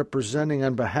you're representing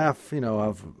on behalf,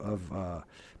 of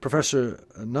Professor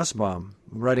Nussbaum,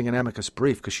 writing an amicus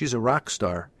brief, because she's a rock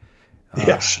star.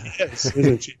 Yes, she is,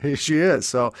 isn't she? She is.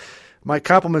 So my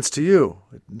compliments to you.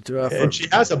 And she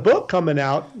has a book coming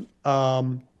out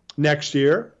next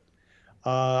year.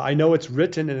 I know it's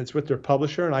written and it's with their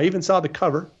publisher, and I even saw the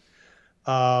cover.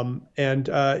 And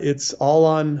it's all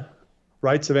on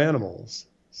rights of animals.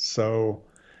 So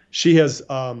she has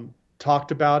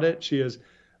talked about it. She has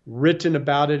written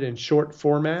about it in short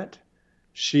format.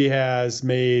 She has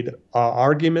made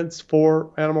arguments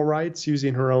for animal rights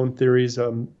using her own theories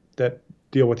that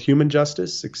deal with human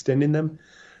justice, extending them.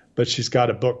 But she's got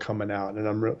a book coming out,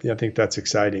 and I think that's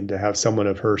exciting to have someone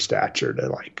of her stature to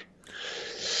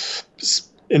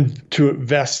to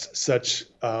invest such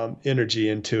energy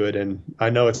into it. And I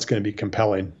know it's going to be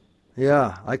compelling.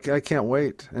 Yeah, I can't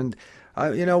wait. And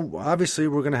obviously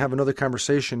we're going to have another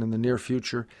conversation in the near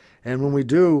future, and when we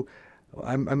do,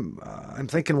 I'm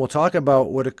thinking we'll talk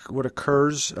about what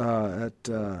occurs at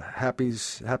Happy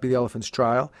the Elephant's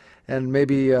trial, and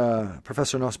maybe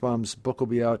Professor Nussbaum's book will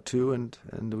be out too, and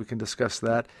we can discuss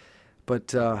that.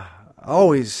 But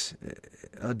always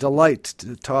a delight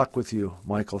to talk with you,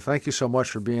 Michael. Thank you so much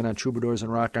for being on Troubadours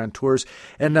and Rock on Tours.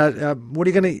 And what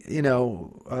are you going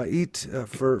to eat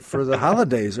for the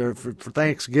holidays or for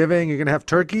Thanksgiving? You're going to have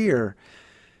turkey or?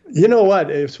 You know what?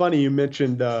 It's funny you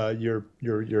mentioned your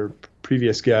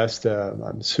previous guest.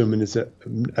 I'm assuming is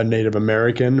a Native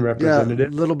American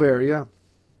representative. Yeah, Little Bear. Yeah.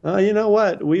 You know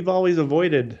what? We've always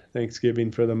avoided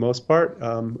Thanksgiving for the most part.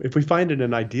 If we find it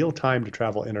an ideal time to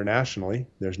travel internationally,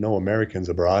 there's no Americans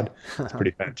abroad. It's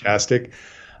pretty fantastic.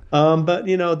 But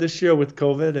this year with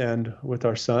COVID and with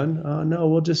our son, no,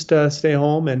 we'll just stay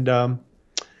home and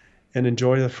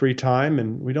enjoy the free time.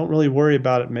 And we don't really worry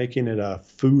about it making it a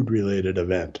food-related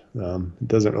event. It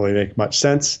doesn't really make much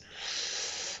sense.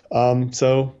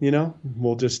 So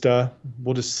we'll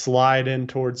just slide in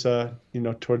towards the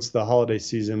holiday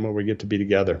season where we get to be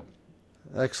together.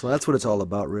 Excellent. That's what it's all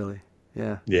about, really.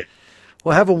 Yeah. Yeah.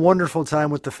 Well, have a wonderful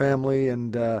time with the family,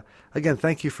 and again,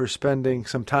 thank you for spending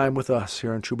some time with us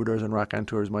here on Troubadours and Rock on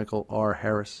Tours, Michael R.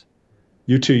 Harris.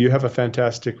 You too. You have a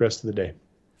fantastic rest of the day.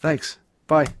 Thanks.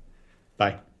 Bye.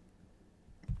 Bye.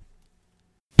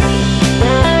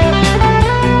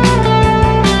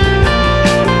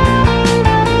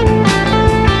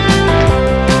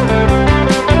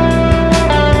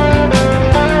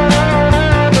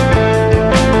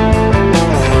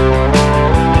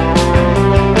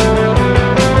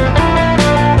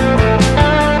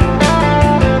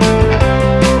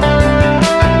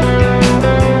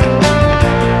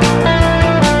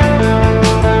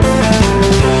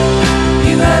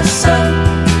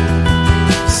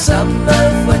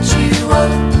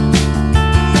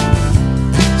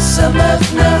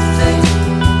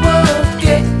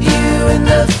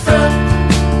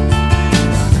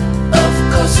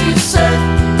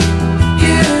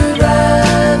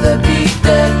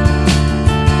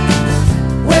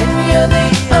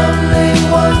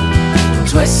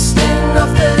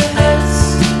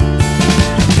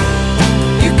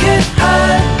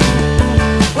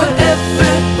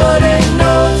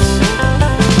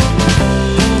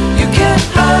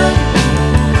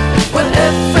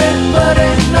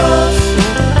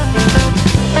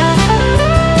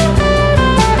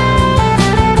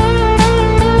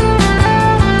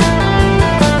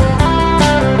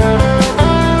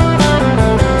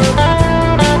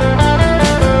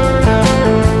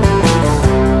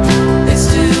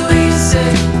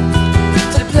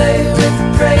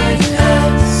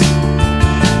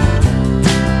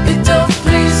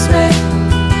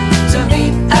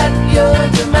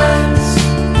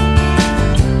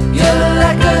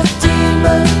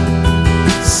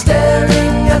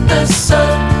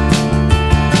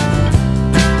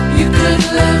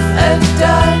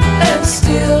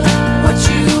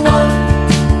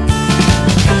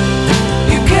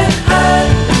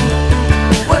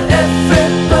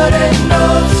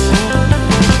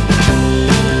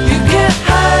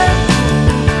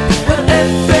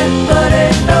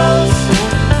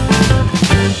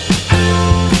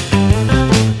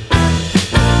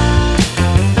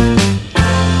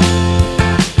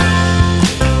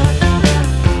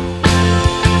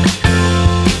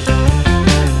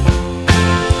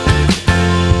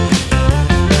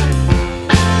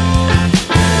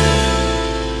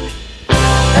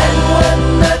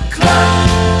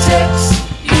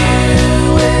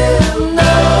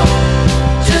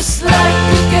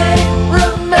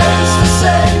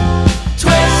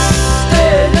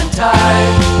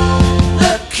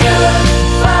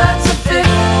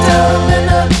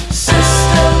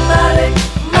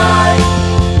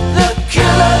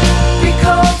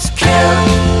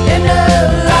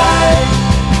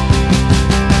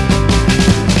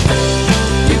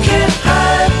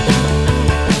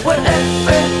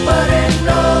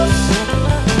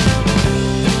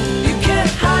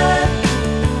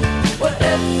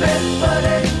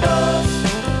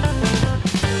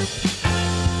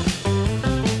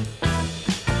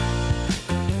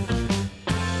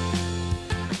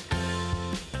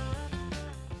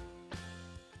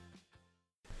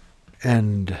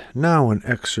 And now an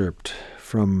excerpt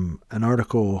from an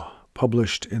article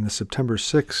published in the September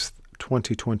 6th,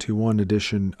 2021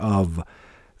 edition of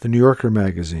The New Yorker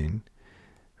magazine,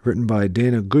 written by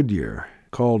Dana Goodyear,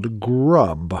 called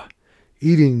Grub,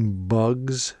 Eating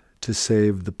Bugs to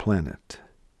Save the Planet.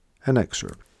 An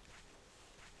excerpt.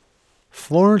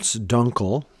 Florence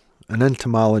Dunkel, an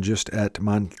entomologist at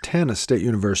Montana State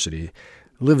University,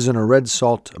 lives in a red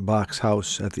salt box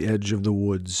house at the edge of the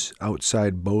woods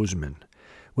outside Bozeman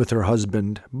with her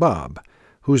husband, Bob,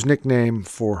 whose nickname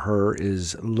for her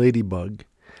is Ladybug,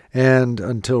 and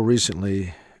until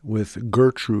recently with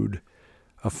Gertrude,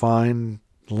 a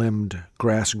fine-limbed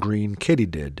grass-green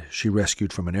katydid she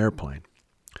rescued from an airplane.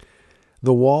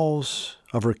 The walls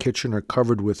of her kitchen are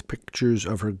covered with pictures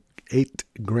of her 8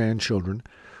 grandchildren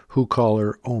who call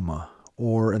her Oma,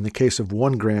 or in the case of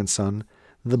one grandson,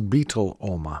 the beetle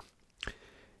Oma.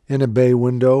 In a bay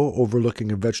window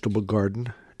overlooking a vegetable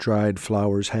garden, dried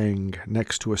flowers hang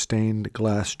next to a stained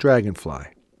glass dragonfly.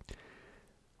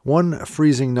 One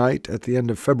freezing night at the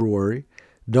end of February,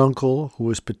 Dunkel, who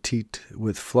was petite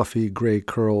with fluffy gray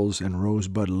curls and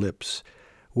rosebud lips,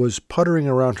 was puttering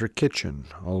around her kitchen,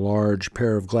 a large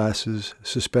pair of glasses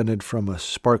suspended from a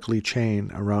sparkly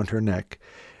chain around her neck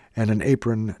and an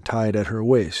apron tied at her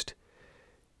waist.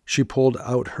 She pulled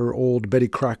out her old Betty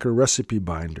Crocker recipe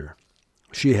binder.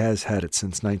 She has had it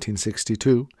since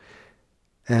 1962,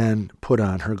 and put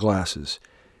on her glasses.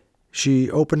 She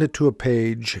opened it to a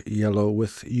page, yellow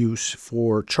with use,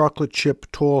 for chocolate chip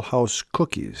Toll House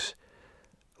cookies.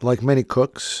 Like many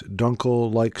cooks,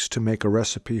 Dunkel likes to make a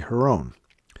recipe her own.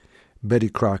 Betty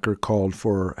Crocker called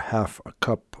for half a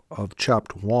cup of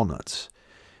chopped walnuts.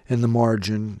 In the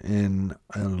margin, in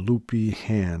a loopy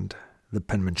hand, the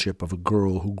penmanship of a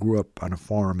girl who grew up on a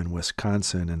farm in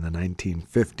Wisconsin in the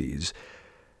 1950s,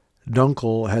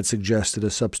 Dunkel had suggested a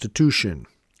substitution,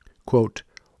 quote,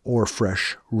 or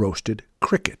fresh roasted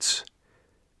crickets.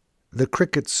 The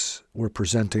crickets were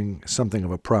presenting something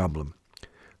of a problem.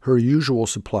 Her usual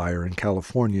supplier in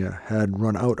California had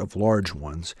run out of large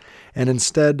ones, and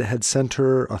instead had sent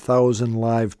her 1,000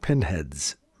 live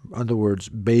pinheads, in other words,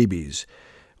 babies,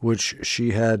 which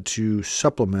she had to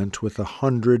supplement with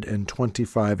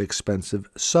 125 expensive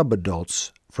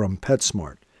subadults from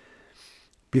PetSmart.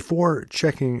 Before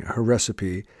checking her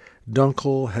recipe,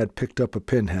 Dunkel had picked up a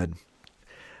pinhead.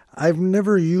 "I've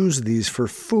never used these for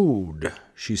food,"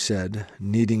 she said,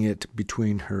 kneading it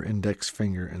between her index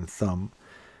finger and thumb,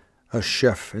 a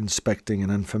chef inspecting an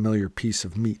unfamiliar piece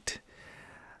of meat.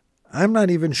 "I'm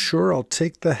not even sure I'll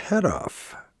take the head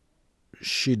off."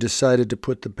 She decided to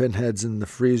put the pinheads in the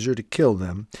freezer to kill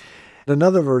them.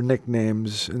 Another of her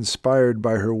nicknames, inspired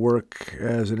by her work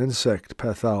as an insect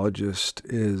pathologist,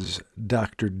 is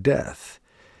Dr. Death,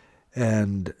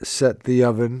 and set the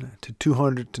oven to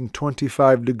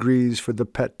 225 degrees for the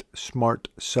PetSmart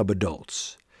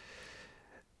subadults.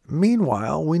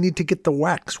 "Meanwhile, we need to get the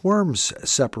wax worms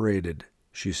separated,"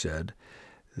 she said.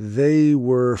 They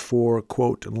were for,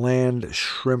 quote, land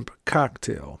shrimp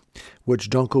cocktail, which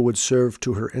Dunkel would serve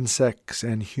to her Insects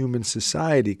and Human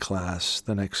Society class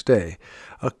the next day,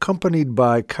 accompanied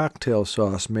by cocktail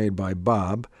sauce made by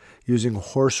Bob, using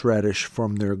horseradish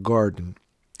from their garden.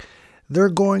 "They're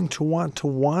going to want to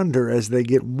wander as they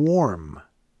get warm,"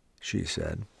 she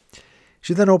said.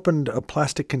 She then opened a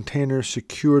plastic container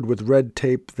secured with red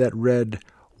tape that read,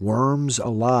 "Worms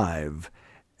Alive,"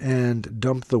 and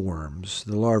dumped the worms,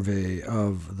 the larvae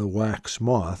of the wax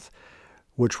moth,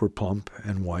 which were plump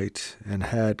and white and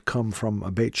had come from a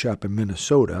bait shop in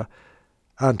Minnesota,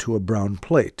 onto a brown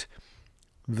plate.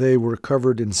 They were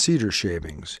covered in cedar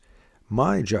shavings.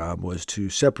 My job was to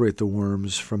separate the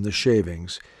worms from the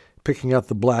shavings, picking out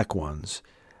the black ones.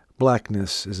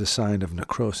 Blackness is a sign of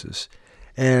necrosis.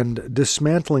 And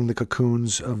dismantling the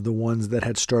cocoons of the ones that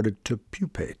had started to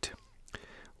pupate,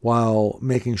 while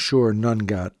making sure none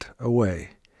got away.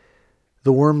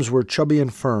 The worms were chubby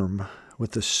and firm,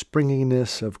 with the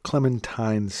springiness of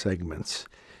clementine segments.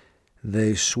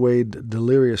 They swayed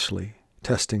deliriously,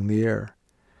 testing the air.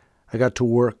 I got to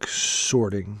work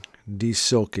sorting,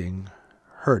 desilking,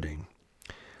 herding.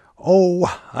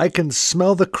 "Oh, I can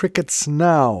smell the crickets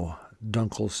now,"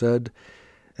 Dunkel said,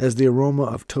 as the aroma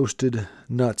of toasted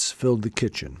nuts filled the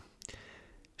kitchen.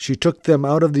 She took them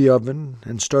out of the oven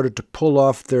and started to pull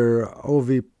off their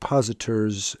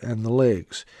ovipositors and the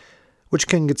legs, which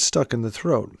can get stuck in the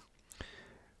throat.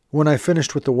 When I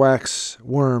finished with the wax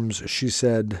worms, she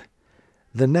said,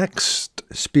 "The next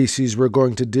species we're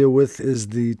going to deal with is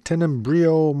the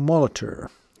Tenebrio molitor,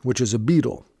 which is a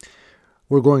beetle.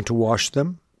 We're going to wash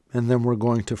them, and then we're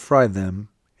going to fry them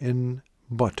in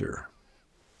butter."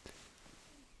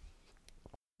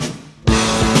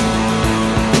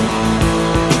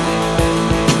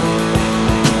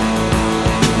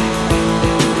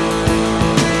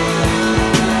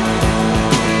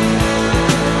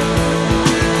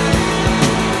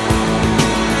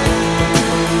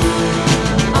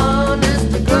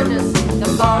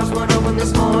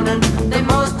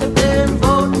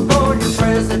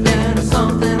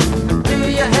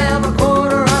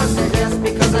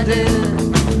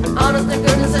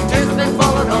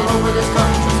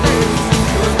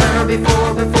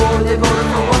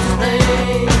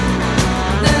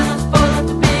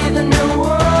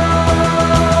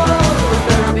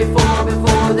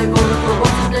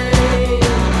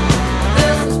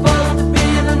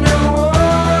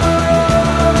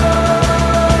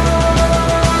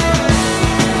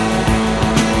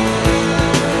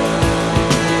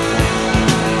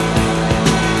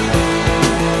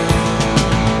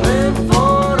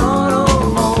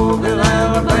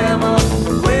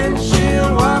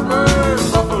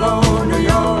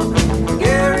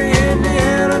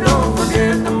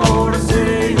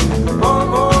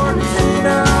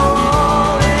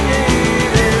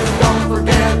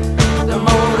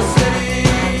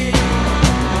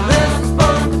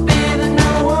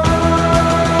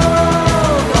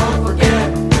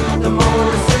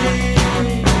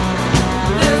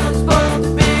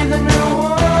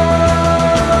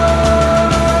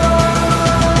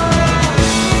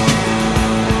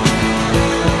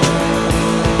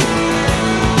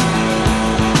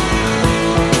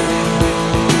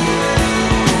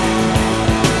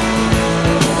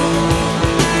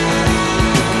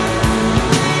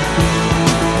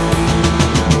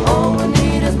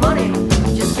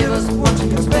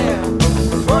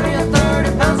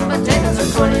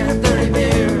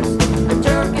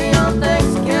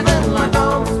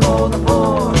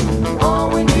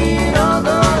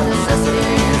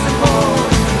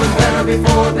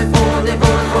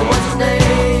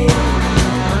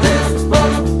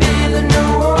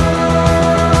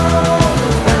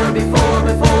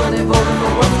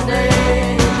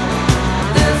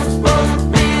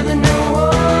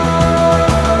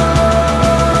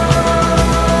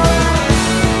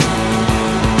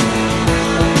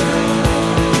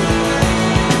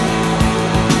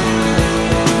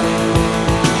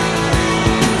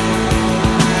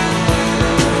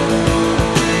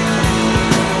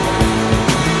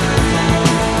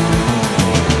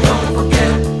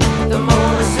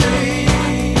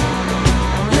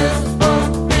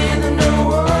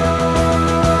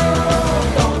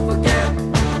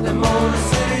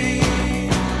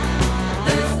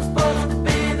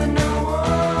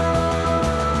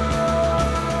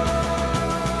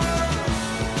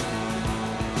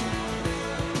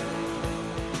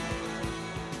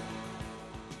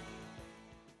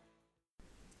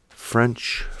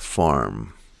 French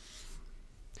farm.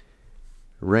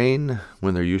 Rain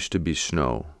when there used to be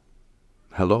snow.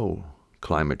 Hello,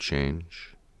 climate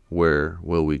change. Where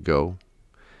will we go?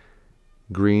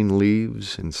 Green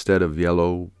leaves instead of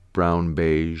yellow, brown,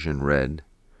 beige, and red.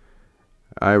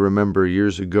 I remember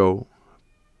years ago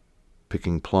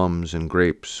picking plums and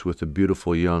grapes with a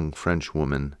beautiful young French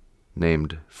woman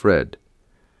named Fred.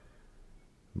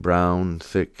 Brown,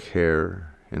 thick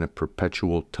hair in a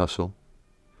perpetual tussle.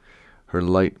 Her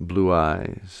light blue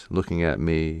eyes looking at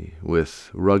me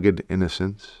with rugged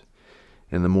innocence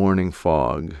in the morning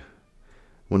fog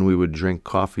when we would drink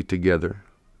coffee together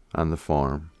on the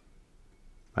farm.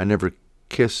 I never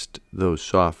kissed those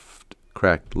soft,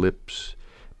 cracked lips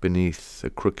beneath a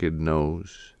crooked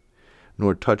nose,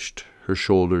 nor touched her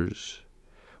shoulders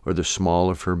or the small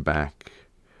of her back,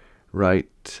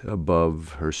 right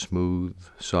above her smooth,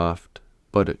 soft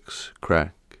buttocks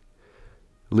crack,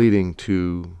 leading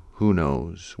to who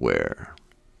knows where.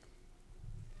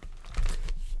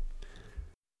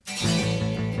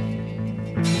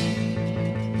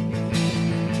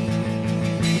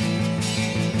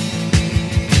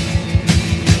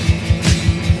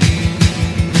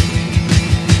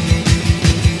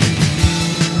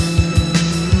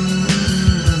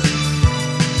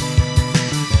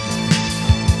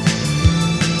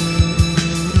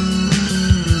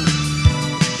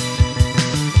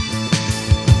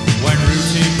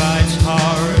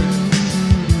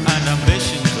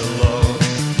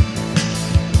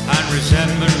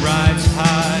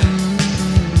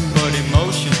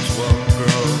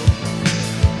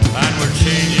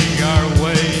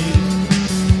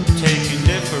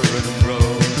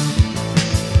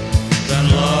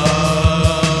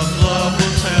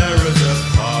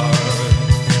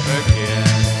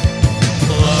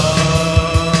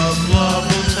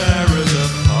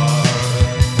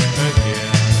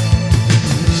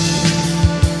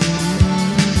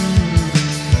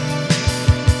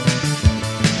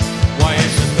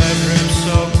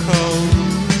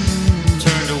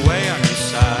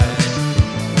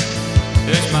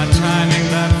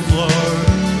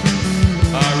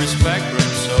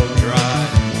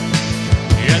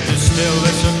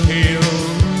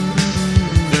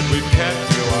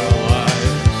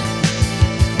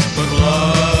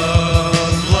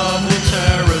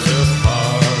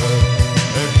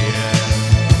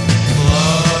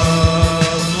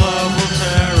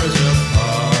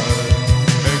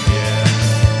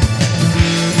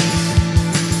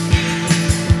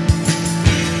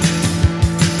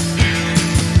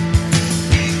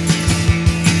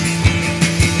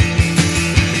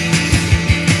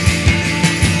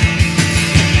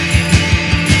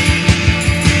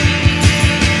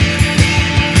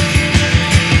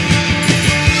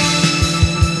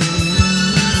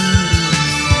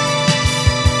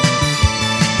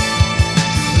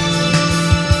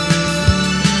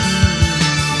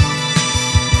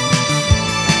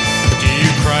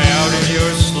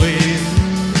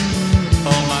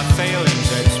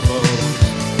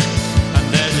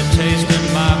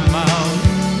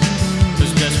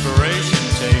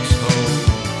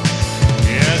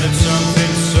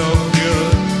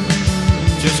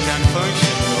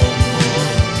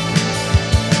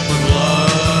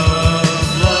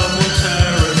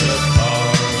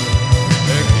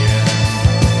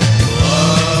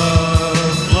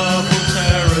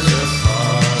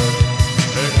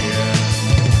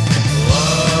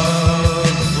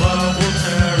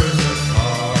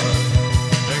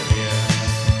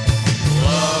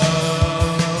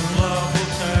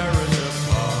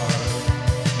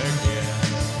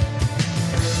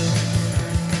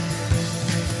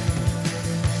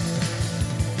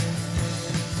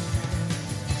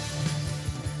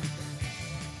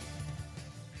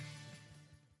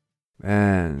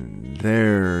 And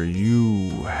there you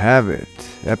have it,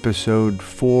 episode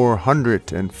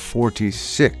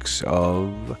 446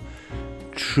 of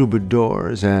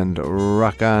Troubadours and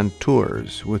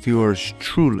Raconteurs with yours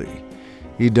truly,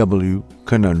 E.W.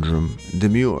 Conundrum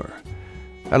Demure.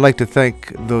 I'd like to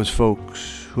thank those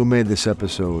folks who made this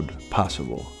episode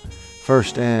possible.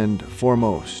 First and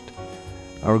foremost,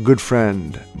 our good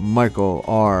friend Michael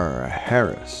R.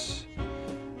 Harris,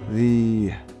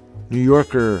 the New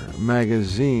Yorker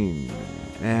magazine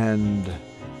and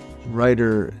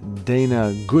writer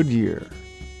Dana Goodyear,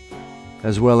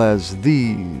 as well as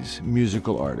these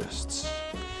musical artists: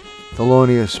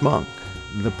 Thelonious Monk,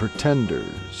 The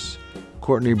Pretenders,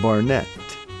 Courtney Barnett,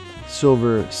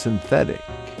 Silver Synthetic,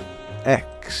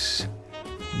 X,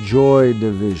 Joy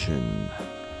Division,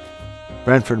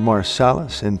 Branford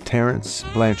Marsalis, and Terence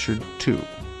Blanchard too.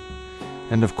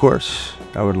 And of course,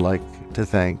 I would like to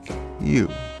thank you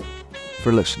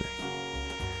for listening.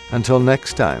 Until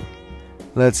next time,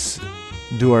 let's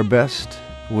do our best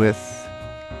with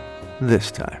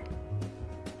this time.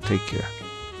 Take care.